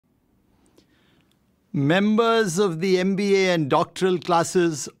Members of the MBA and doctoral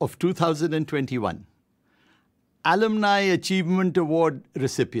classes of 2021, Alumni Achievement Award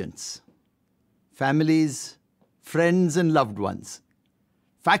recipients, families, friends and loved ones,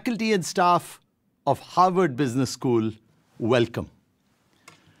 faculty and staff of Harvard Business School, welcome.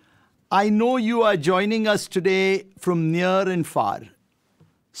 I know you are joining us today from near and far.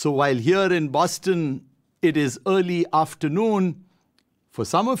 So while here in Boston, it is early afternoon, for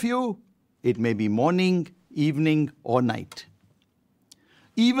some of you, it may be morning, evening, or night.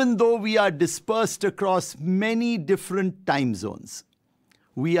 Even though we are dispersed across many different time zones,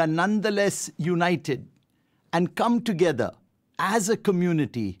 we are nonetheless united and come together as a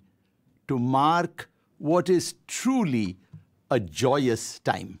community to mark what is truly a joyous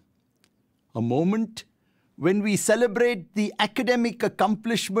time. A moment when we celebrate the academic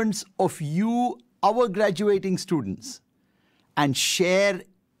accomplishments of you, our graduating students, and share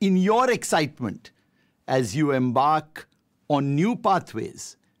in your excitement as you embark on new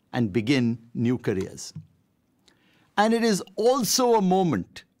pathways and begin new careers. And it is also a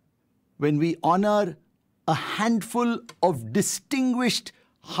moment when we honor a handful of distinguished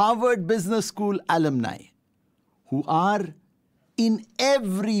Harvard Business School alumni who are in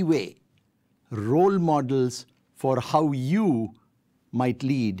every way role models for how you might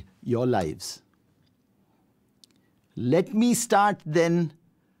lead your lives. Let me start then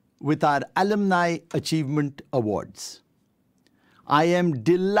with our Alumni Achievement Awards. I am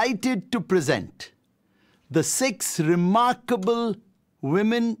delighted to present the 6 remarkable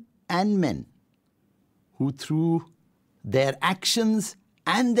women and men who, through their actions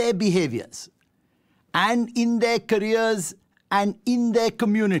and their behaviors, and in their careers and in their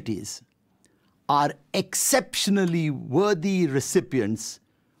communities, are exceptionally worthy recipients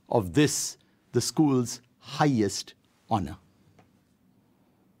of this, the school's highest honor.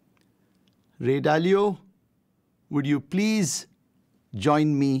 Ray Dalio, would you please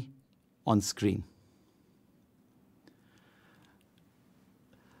join me on screen?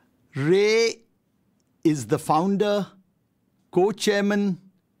 Ray is the founder, co-chairman,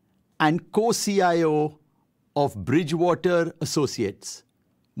 and co-CIO of Bridgewater Associates,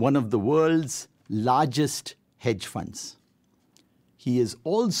 one of the world's largest hedge funds. He is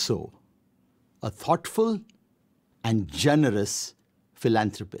also a thoughtful and generous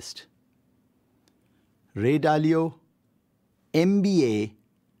philanthropist. Ray Dalio, MBA,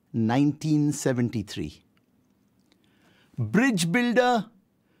 1973. Bridge builder,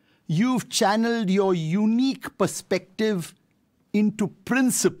 you've channeled your unique perspective into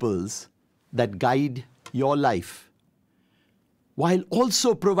principles that guide your life, while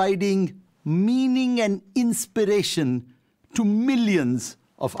also providing meaning and inspiration to millions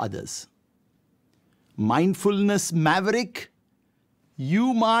of others. Mindfulness maverick,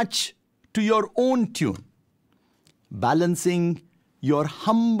 you march to your own tune, balancing your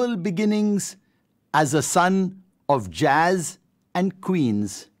humble beginnings as a son of jazz and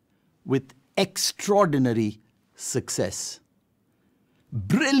queens with extraordinary success.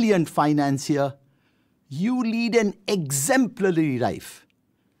 Brilliant financier, you lead an exemplary life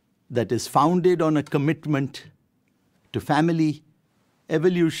that is founded on a commitment to family,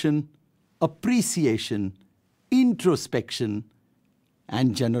 evolution, appreciation, introspection,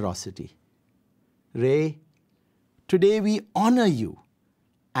 and generosity. Ray, today we honor you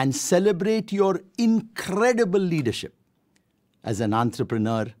and celebrate your incredible leadership as an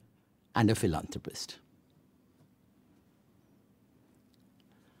entrepreneur and a philanthropist.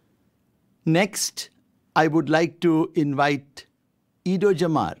 Next, I would like to invite Ido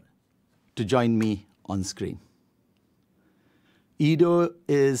Jamar to join me on screen. Ido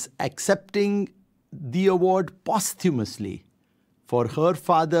is accepting the award posthumously for her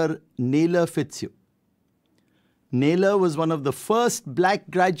father, Naylor Fitzhugh. Naylor was one of the first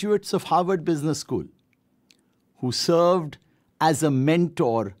black graduates of Harvard Business School who served as a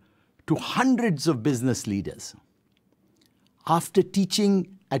mentor to hundreds of business leaders. After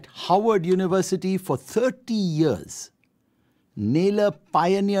teaching at Howard University for 30 years, Naylor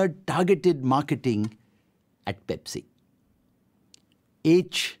pioneered targeted marketing at Pepsi.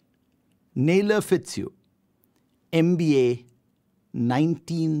 H. Naylor Fitzhugh, MBA,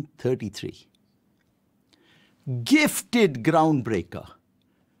 1933. Gifted groundbreaker,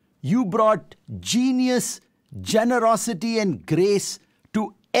 you brought genius, generosity, and grace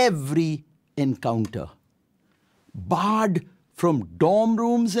to every encounter. Barred from dorm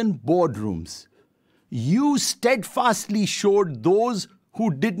rooms and boardrooms, you steadfastly showed those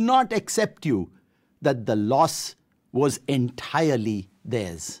who did not accept you that the loss was entirely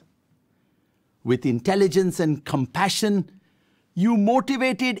theirs. With intelligence and compassion, you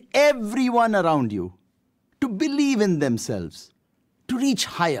motivated everyone around you believe in themselves, to reach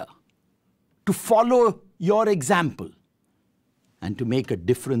higher, to follow your example, and to make a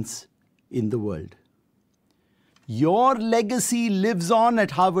difference in the world. Your legacy lives on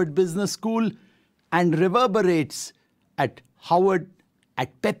at Harvard Business School and reverberates at Howard,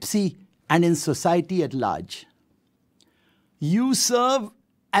 at Pepsi, and in society at large. You serve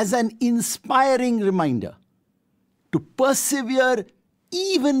as an inspiring reminder to persevere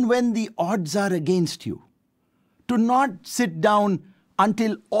even when the odds are against you, to not sit down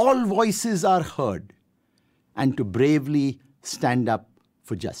until all voices are heard, and to bravely stand up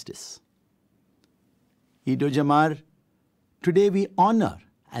for justice. Ido Jamar, today we honor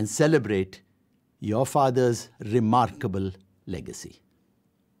and celebrate your father's remarkable legacy.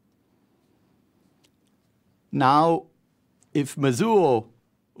 Now, if Udemezuo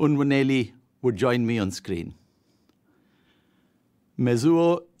O Nwuneli would join me on screen.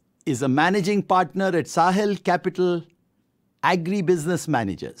 Udemezuo is a managing partner at Sahel Capital Agribusiness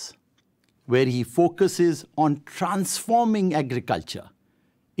Managers, where he focuses on transforming agriculture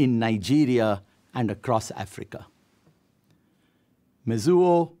in Nigeria and across Africa.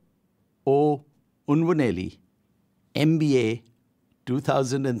 Udemezuo O Nwuneli, MBA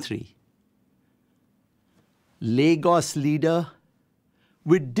 2003. Lagos leader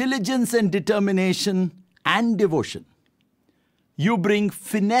with diligence and determination and devotion. You bring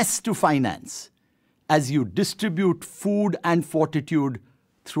finesse to finance as you distribute food and fortitude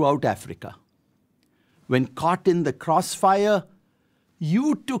throughout Africa. When caught in the crossfire,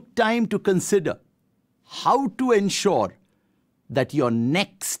 you took time to consider how to ensure that your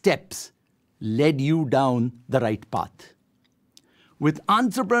next steps led you down the right path. With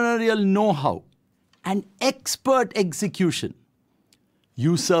entrepreneurial know-how and expert execution,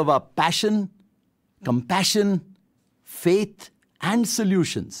 you serve up passion, compassion, faith, and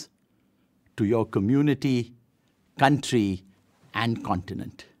solutions to your community, country, and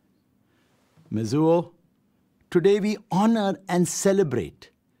continent. Udemezuo, today we honor and celebrate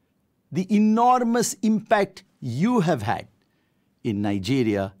the enormous impact you have had in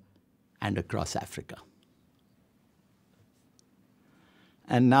Nigeria and across Africa.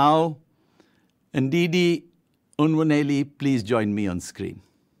 And now, Ndidi O, please join me on screen.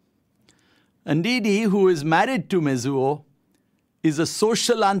 Ndidi, who is married to Udemezuo, is a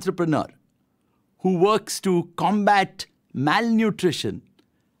social entrepreneur who works to combat malnutrition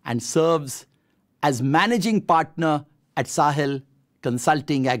and serves as managing partner at Sahel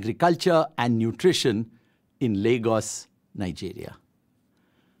Consulting Agriculture and Nutrition in Lagos, Nigeria.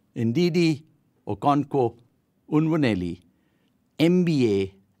 Ndidi O Nwuneli,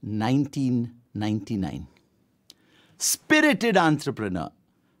 MBA 1999. Spirited entrepreneur,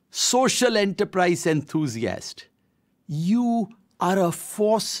 social enterprise enthusiast, you are a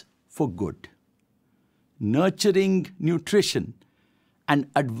force for good. Nurturing nutrition and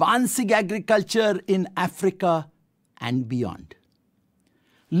advancing agriculture in Africa and beyond.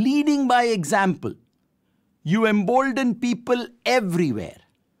 Leading by example, you embolden people everywhere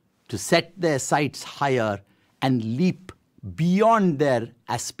to set their sights higher and leap beyond their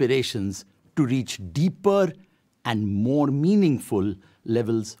aspirations to reach deeper and more meaningful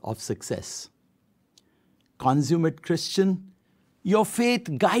levels of success. Consummate Christian, your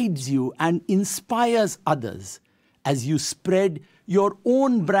faith guides you and inspires others as you spread your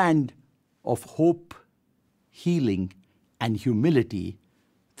own brand of hope, healing, and humility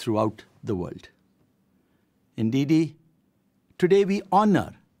throughout the world. Ndidi, today we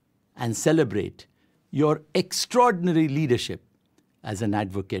honor and celebrate your extraordinary leadership as an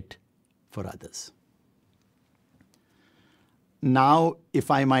advocate for others. Now, if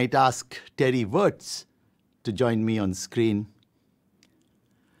I might ask W Virts to join me on screen.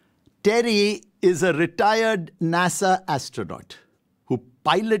 Terry is a retired NASA astronaut who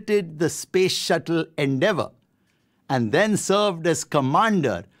piloted the space shuttle Endeavour and then served as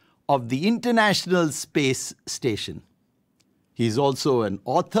commander of the International Space Station. He is also an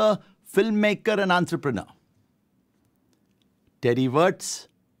author, filmmaker, and entrepreneur. W Virts,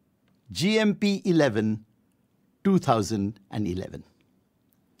 GMP 11, 2011.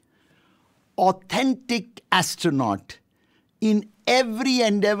 Authentic astronaut. In every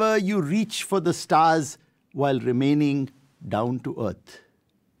endeavor, you reach for the stars while remaining down to earth.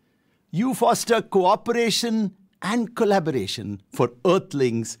 You foster cooperation and collaboration for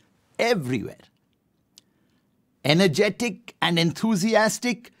earthlings everywhere. Energetic and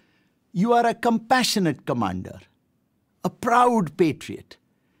enthusiastic, you are a compassionate commander, a proud patriot,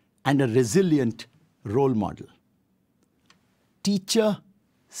 and a resilient role model. Teacher,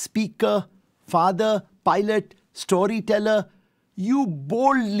 speaker, father, pilot, storyteller, you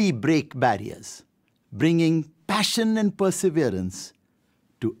boldly break barriers, bringing passion and perseverance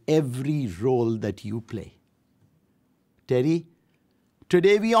to every role that you play. Terry,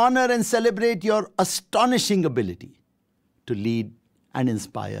 today we honor and celebrate your astonishing ability to lead and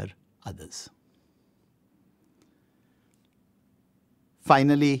inspire others.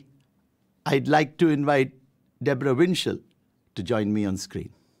 Finally, I'd like to invite Deborah Winshel to join me on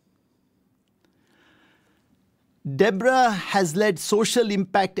screen. Deborah has led social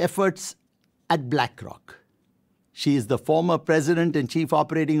impact efforts at BlackRock. She is the former president and chief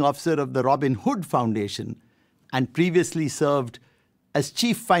operating officer of the Robin Hood Foundation and previously served as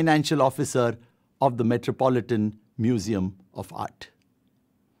chief financial officer of the Metropolitan Museum of Art.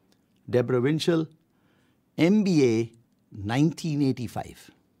 Deborah Winshel, MBA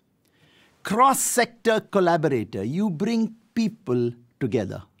 1985. Cross-sector collaborator, you bring people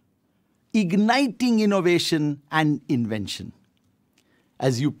together, igniting innovation and invention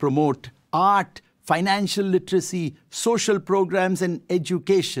as you promote art, financial literacy, social programs, and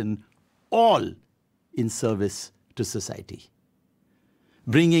education, all in service to society.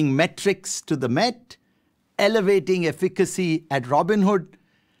 Bringing metrics to the Met, elevating efficacy at Robinhood,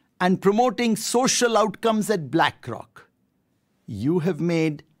 and promoting social outcomes at BlackRock. You have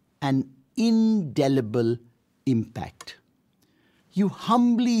made an indelible impact. You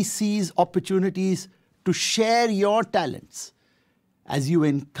humbly seize opportunities to share your talents as you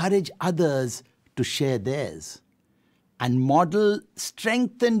encourage others to share theirs and model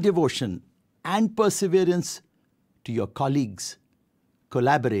strength and devotion and perseverance to your colleagues,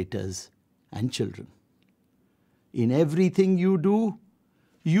 collaborators, and children. In everything you do,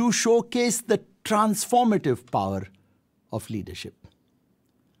 you showcase the transformative power of leadership.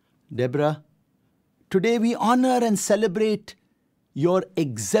 Deborah, today we honor and celebrate your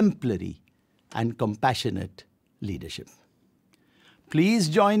exemplary and compassionate leadership. Please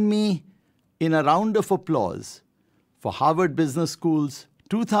join me in a round of applause for Harvard Business School's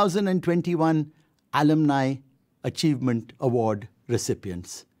 2021 Alumni Achievement Award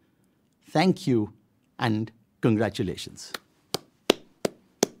recipients. Thank you and congratulations.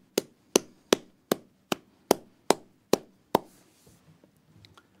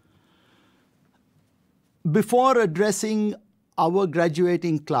 Before addressing our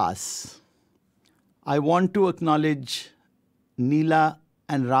graduating class, I want to acknowledge Neela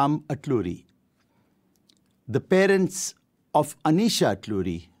and Ram Atluri, the parents of Anisha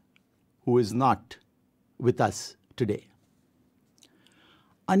Atluri, who is not with us today.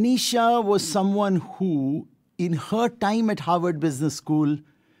 Anisha was someone who, in her time at Harvard Business School,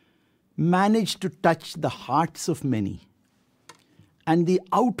 managed to touch the hearts of many. And the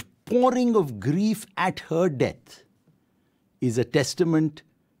outpouring of grief at her death is a testament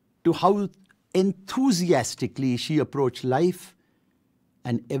to how enthusiastically she approached life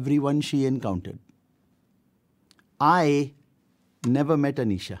and everyone she encountered. I never met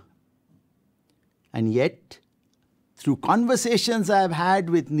Anisha. And yet, through conversations I have had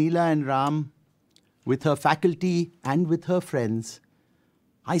with Neela and Ram, with her faculty and with her friends,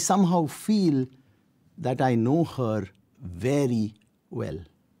 I somehow feel that I know her very well.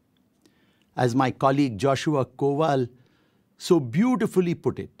 As my colleague Joshua Koval so beautifully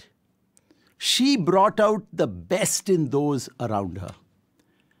put it, she brought out the best in those around her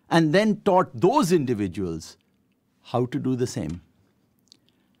and then taught those individuals how to do the same.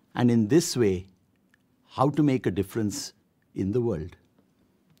 And in this way, how to make a difference in the world.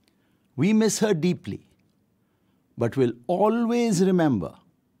 We miss her deeply, but will always remember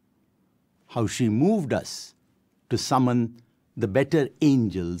how she moved us to summon the better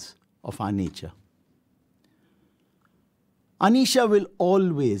angels of our nature. Anisha will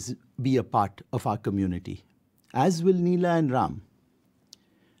always be a part of our community, as will Neela and Ram.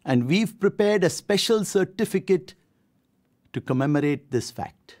 And we've prepared a special certificate to commemorate this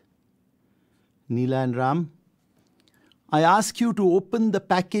fact. Neela and Ram, I ask you to open the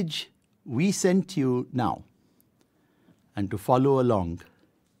package we sent you now and to follow along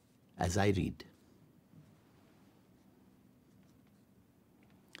as I read.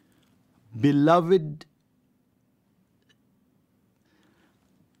 Beloved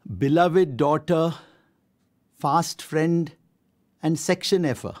daughter, fast friend, and section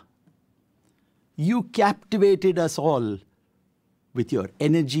effer, you captivated us all with your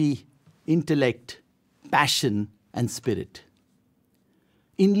energy, intellect, passion, and spirit.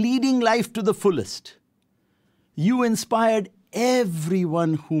 In leading life to the fullest, you inspired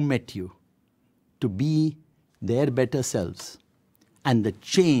everyone who met you to be their better selves and the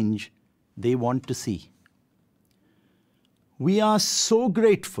change they want to see. We are so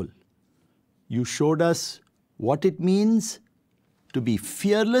grateful you showed us what it means to be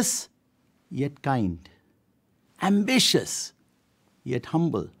fearless yet kind, ambitious, yet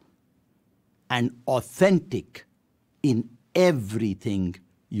humble, and authentic in everything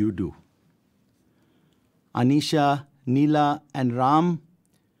you do. Anisha, Neela, and Ram,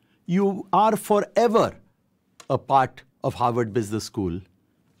 you are forever a part of Harvard Business School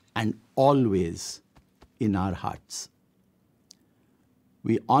and always in our hearts.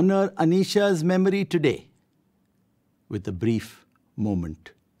 We honor Anisha's memory today with a brief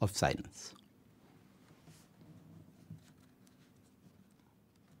moment of silence.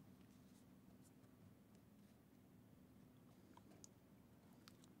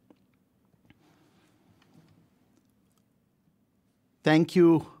 Thank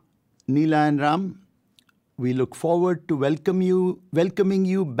you, Neela and Ram. We look forward to welcoming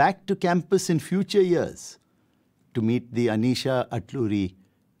you back to campus in future years to meet the Anisha Atluri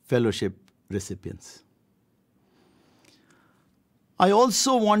Fellowship recipients. I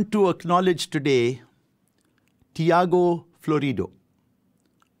also want to acknowledge today Tiago Florido,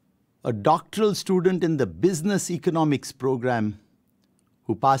 a doctoral student in the Business Economics program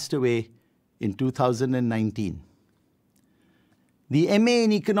who passed away in 2019. The MA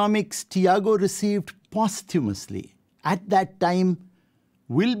in Economics Tiago received posthumously at that time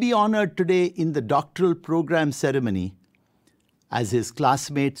will be honored today in the doctoral program ceremony as his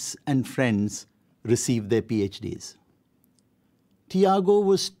classmates and friends receive their PhDs. Tiago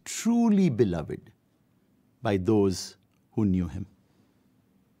was truly beloved by those who knew him.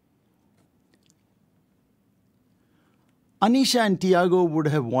 Anisha and Tiago would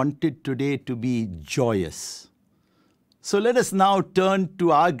have wanted today to be joyous. So let us now turn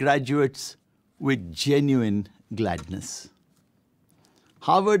to our graduates with genuine gladness.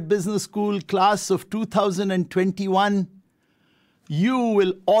 Harvard Business School class of 2021, you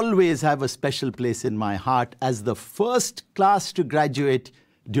will always have a special place in my heart as the first class to graduate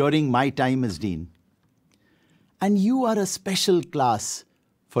during my time as dean. And you are a special class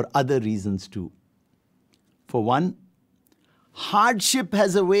for other reasons too. For one, hardship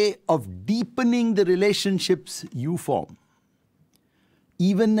has a way of deepening the relationships you form.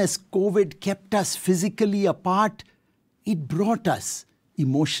 Even as COVID kept us physically apart, it brought us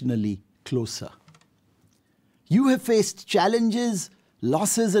emotionally closer. You have faced challenges,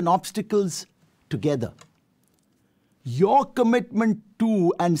 losses, and obstacles together. Your commitment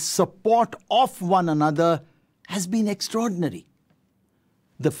to and support of one another has been extraordinary.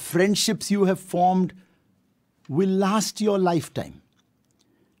 The friendships you have formed will last your lifetime,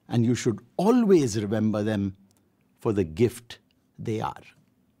 and you should always remember them for the gift they are.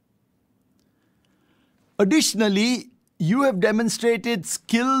 Additionally, you have demonstrated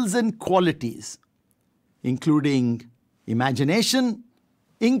skills and qualities, including imagination,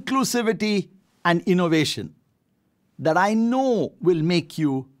 inclusivity, and innovation, that I know will make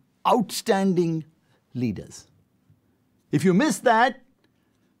you outstanding leaders. If you missed that,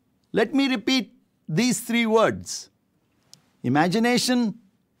 let me repeat these three words: imagination,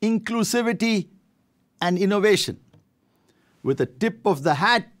 inclusivity, and innovation, with a tip of the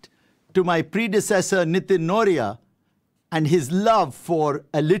hat to my predecessor Nitin Noria and his love for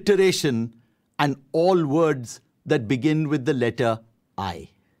alliteration and all words that begin with the letter I.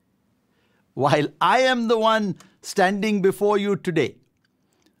 While I am the one standing before you today,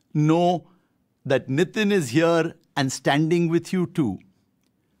 know that Nitin is here and standing with you too,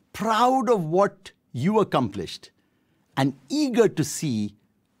 proud of what you accomplished and eager to see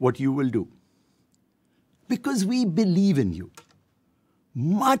what you will do. Because we believe in you.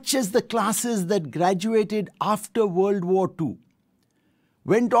 Much as the classes that graduated after World War II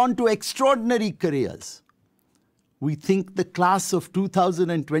went on to extraordinary careers, we think the class of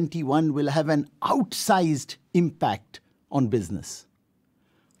 2021 will have an outsized impact on business.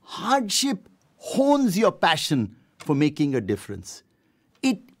 Hardship hones your passion for making a difference.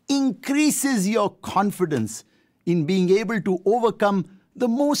 It increases your confidence in being able to overcome the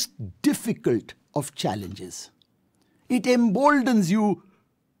most difficult of challenges. It emboldens you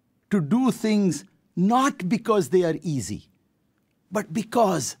to do things not because they are easy, but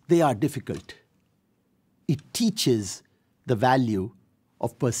because they are difficult. It teaches the value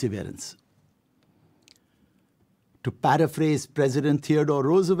of perseverance. To paraphrase President Theodore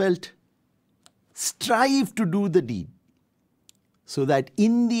Roosevelt, strive to do the deed, so that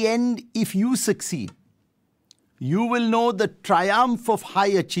in the end, if you succeed, you will know the triumph of high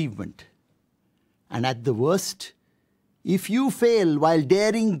achievement. And at the worst, if you fail while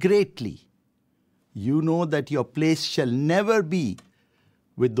daring greatly, you know that your place shall never be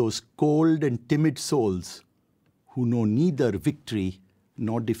with those cold and timid souls who know neither victory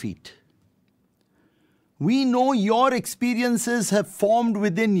nor defeat. We know your experiences have formed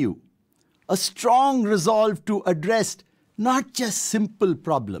within you a strong resolve to address not just simple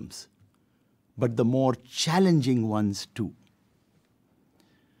problems, but the more challenging ones too.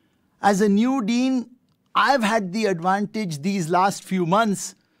 As a new dean, I've had the advantage these last few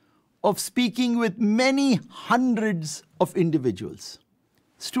months of speaking with many hundreds of individuals,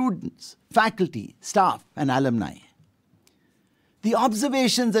 students, faculty, staff, and alumni. The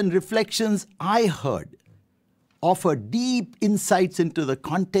observations and reflections I heard offer deep insights into the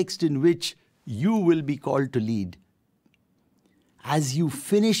context in which you will be called to lead. As you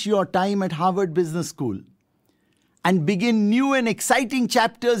finish your time at Harvard Business School and begin new and exciting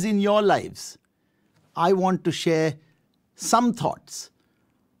chapters in your lives, I want to share some thoughts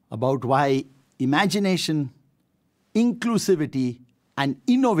about why imagination, inclusivity, and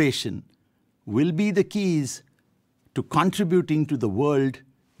innovation will be the keys to contributing to the world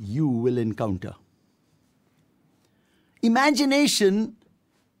you will encounter. Imagination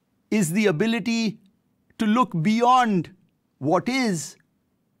is the ability to look beyond what is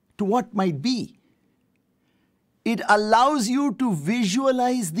to what might be. It allows you to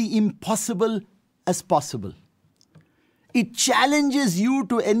visualize the impossible as possible. It challenges you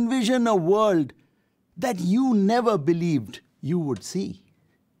to envision a world that you never believed you would see.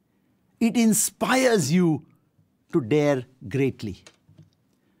 It inspires you to dare greatly.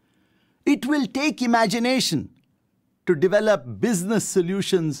 It will take imagination to develop business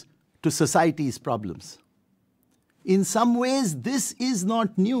solutions to society's problems. In some ways, this is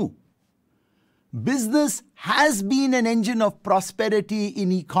not new. Business has been an engine of prosperity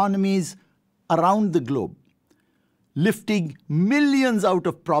in economies around the globe, lifting millions out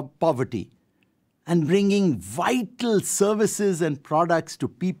of poverty and bringing vital services and products to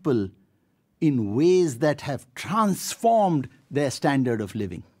people in ways that have transformed their standard of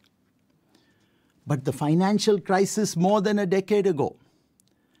living. But the financial crisis more than a decade ago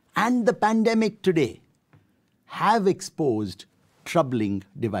and the pandemic today have exposed troubling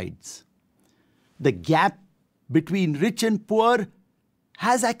divides. The gap between rich and poor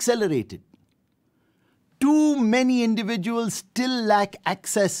has accelerated. Too many individuals still lack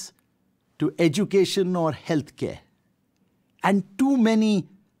access to education or healthcare, and too many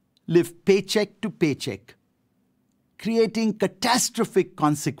live paycheck to paycheck, creating catastrophic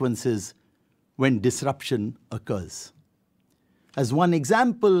consequences when disruption occurs. As one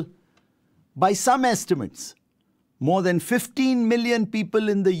example, by some estimates, more than 15 million people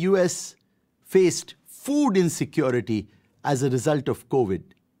in the US faced food insecurity as a result of COVID,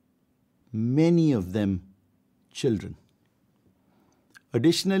 many of them children.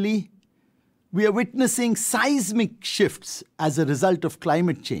 Additionally, we are witnessing seismic shifts as a result of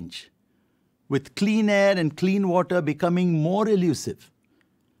climate change, with clean air and clean water becoming more elusive,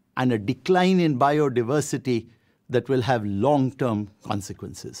 and a decline in biodiversity that will have long-term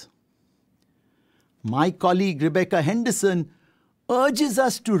consequences. My colleague Rebecca Henderson urges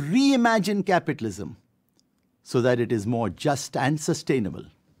us to reimagine capitalism so that it is more just and sustainable.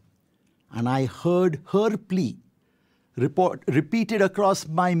 And I heard her plea repeated across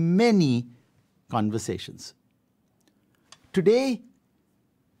my many conversations. Today,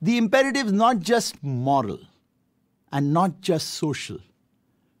 the imperative is not just moral and not just social.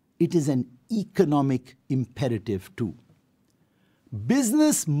 It is an economic imperative too.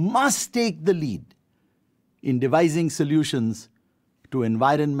 Business must take the lead in devising solutions to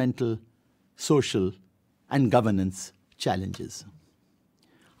environmental, social, and governance challenges.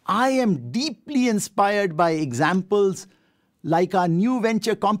 I am deeply inspired by examples like our new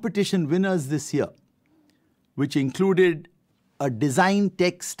venture competition winners this year, which included a design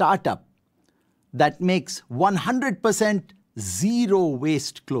tech startup that makes 100% zero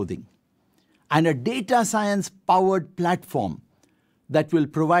waste clothing, and a data science powered platform that will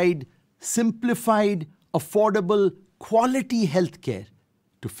provide simplified, affordable, quality healthcare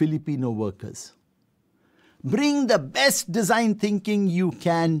to Filipino workers. Bring the best design thinking you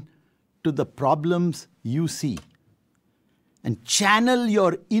can to the problems you see, and channel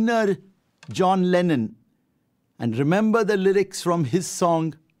your inner John Lennon and remember the lyrics from his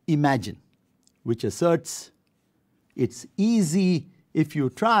song Imagine, which asserts, "It's easy if you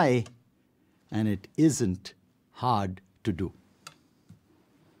try, and it isn't hard to do."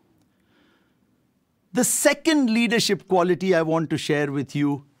 The second leadership quality I want to share with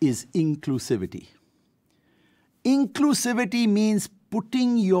you is inclusivity. Inclusivity means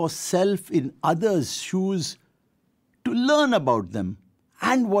putting yourself in others' shoes to learn about them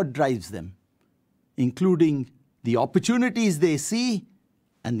and what drives them, including the opportunities they see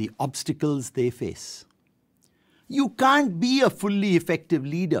and the obstacles they face. You can't be a fully effective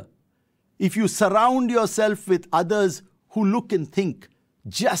leader if you surround yourself with others who look and think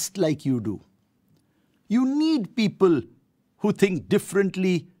just like you do. You need people who think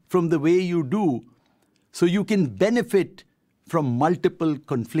differently from the way you do so you can benefit from multiple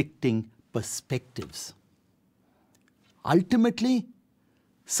conflicting perspectives. Ultimately,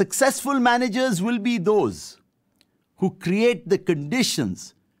 successful managers will be those who create the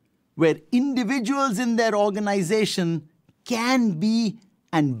conditions where individuals in their organization can be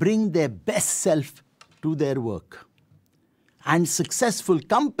and bring their best self to their work. And successful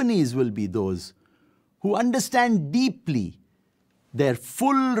companies will be those who understand deeply their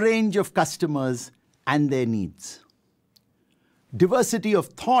full range of customers and their needs. Diversity of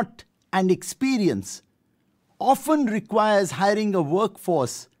thought and experience often requires hiring a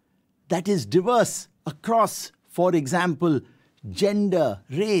workforce that is diverse across, for example, gender,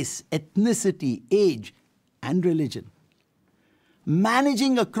 race, ethnicity, age, and religion.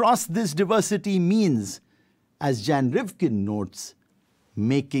 Managing across this diversity means, as Jan Rivkin notes,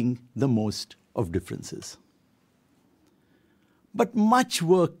 making the most of differences. But much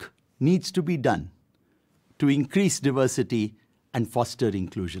work needs to be done to increase diversity and foster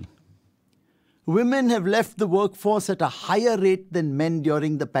inclusion. Women have left the workforce at a higher rate than men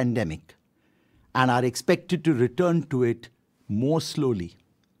during the pandemic and are expected to return to it more slowly.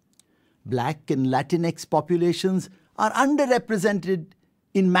 Black and Latinx populations are underrepresented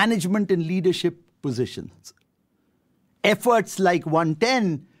in management and leadership positions. Efforts like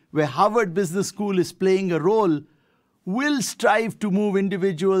 110, where Harvard Business School is playing a role, will strive to move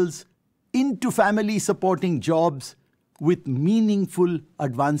individuals into family-supporting jobs with meaningful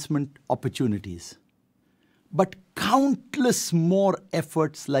advancement opportunities. But countless more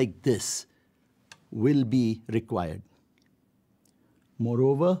efforts like this will be required.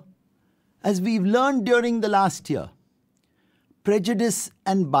 Moreover, as we've learned during the last year, prejudice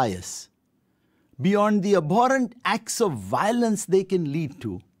and bias, beyond the abhorrent acts of violence they can lead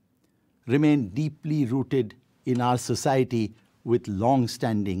to, remain deeply rooted in our society with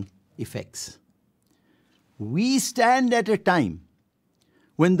long-standing effects. We stand at a time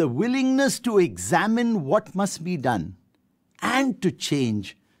when the willingness to examine what must be done and to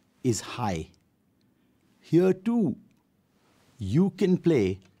change is high. Here too, you can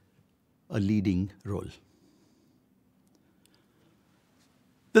play a leading role.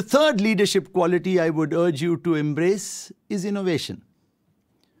 The third leadership quality I would urge you to embrace is innovation.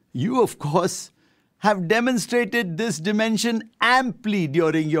 You, of course, have demonstrated this dimension amply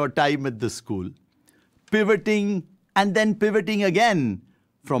during your time at the school, pivoting and then pivoting again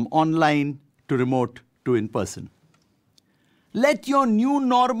from online to remote to in-person. Let your new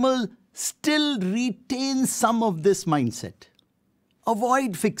normal still retain some of this mindset.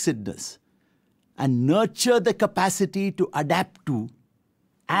 Avoid fixedness and nurture the capacity to adapt to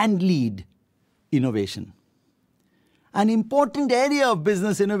and lead innovation. An important area of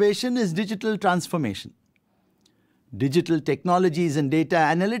business innovation is digital transformation. Digital technologies and data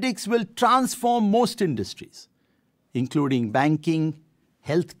analytics will transform most industries, including banking,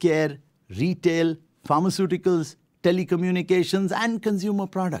 healthcare, retail, pharmaceuticals, telecommunications, and consumer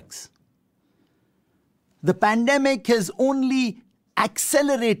products. The pandemic has only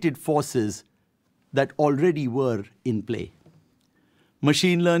accelerated forces that already were in play.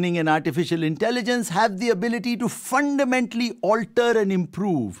 Machine learning and artificial intelligence have the ability to fundamentally alter and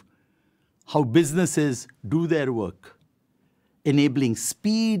improve how businesses do their work, enabling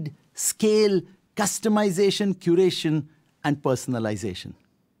speed, scale, customization, curation, and personalization.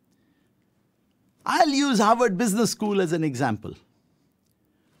 I'll use Harvard Business School as an example.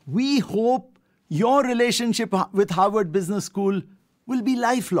 We hope your relationship with Harvard Business School will be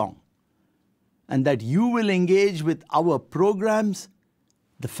lifelong, and that you will engage with our programs,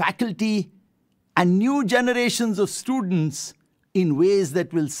 the faculty, and new generations of students in ways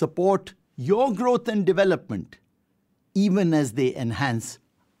that will support your growth and development, even as they enhance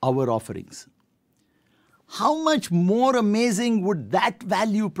our offerings. How much more amazing would that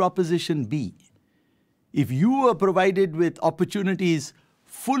value proposition be if you were provided with opportunities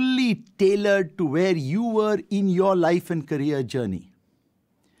fully tailored to where you were in your life and career journey?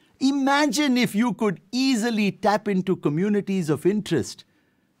 Imagine if you could easily tap into communities of interest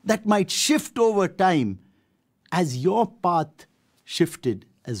that might shift over time as your path shifted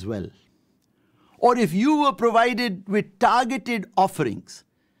as well. Or if you were provided with targeted offerings,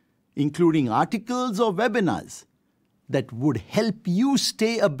 including articles or webinars, that would help you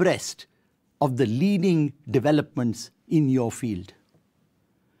stay abreast of the leading developments in your field.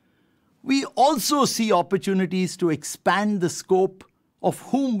 We also see opportunities to expand the scope of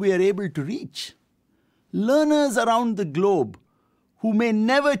whom we are able to reach. Learners around the globe who may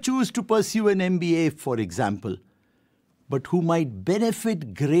never choose to pursue an MBA, for example, but who might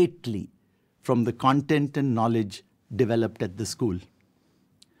benefit greatly from the content and knowledge developed at the school.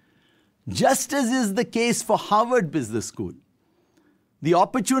 Just as is the case for Harvard Business School, the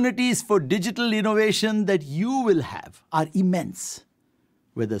opportunities for digital innovation that you will have are immense,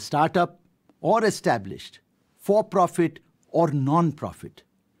 whether startup or established, for-profit or non-profit.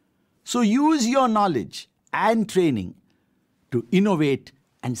 So use your knowledge and training to innovate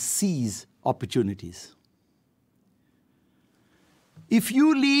and seize opportunities. If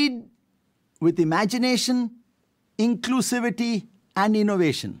you lead with imagination, inclusivity, and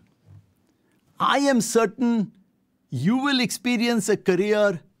innovation, I am certain you will experience a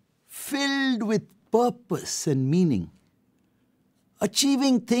career filled with purpose and meaning,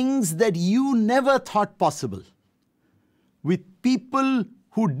 achieving things that you never thought possible, with people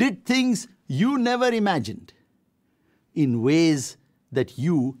who did things you never imagined, in ways that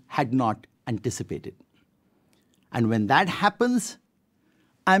you had not anticipated. And when that happens,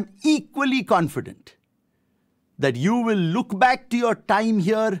 I'm equally confident that you will look back to your time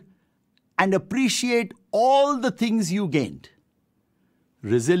here and appreciate all the things you gained: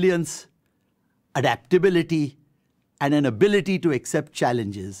 resilience, adaptability, and an ability to accept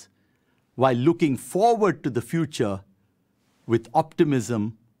challenges, while looking forward to the future with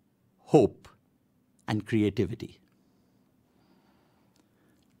optimism, hope, and creativity.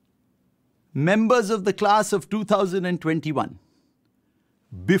 Members of the class of 2021,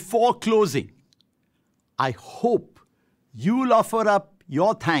 before closing, I hope you'll offer up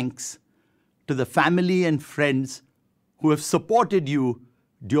your thanks to the family and friends who have supported you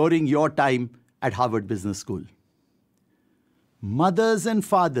during your time at Harvard Business School. Mothers and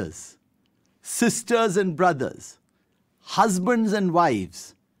fathers, sisters and brothers, husbands and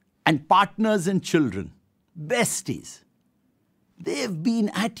wives, and partners and children, besties. They've been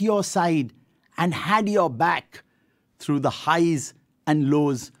at your side and had your back through the highs and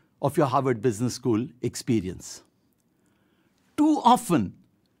lows of your Harvard Business School experience. Too often,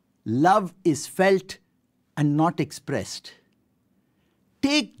 love is felt and not expressed.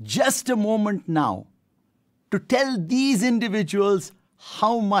 Take just a moment now to tell these individuals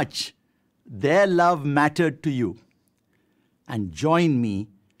how much their love mattered to you, and join me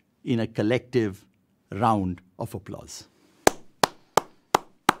in a collective round of applause.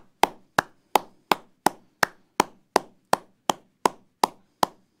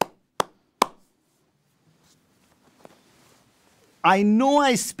 I know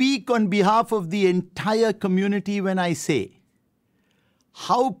I speak on behalf of the entire community when I say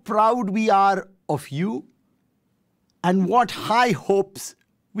how proud we are of you and what high hopes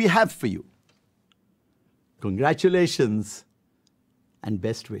we have for you. Congratulations and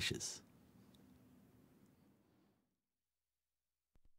best wishes.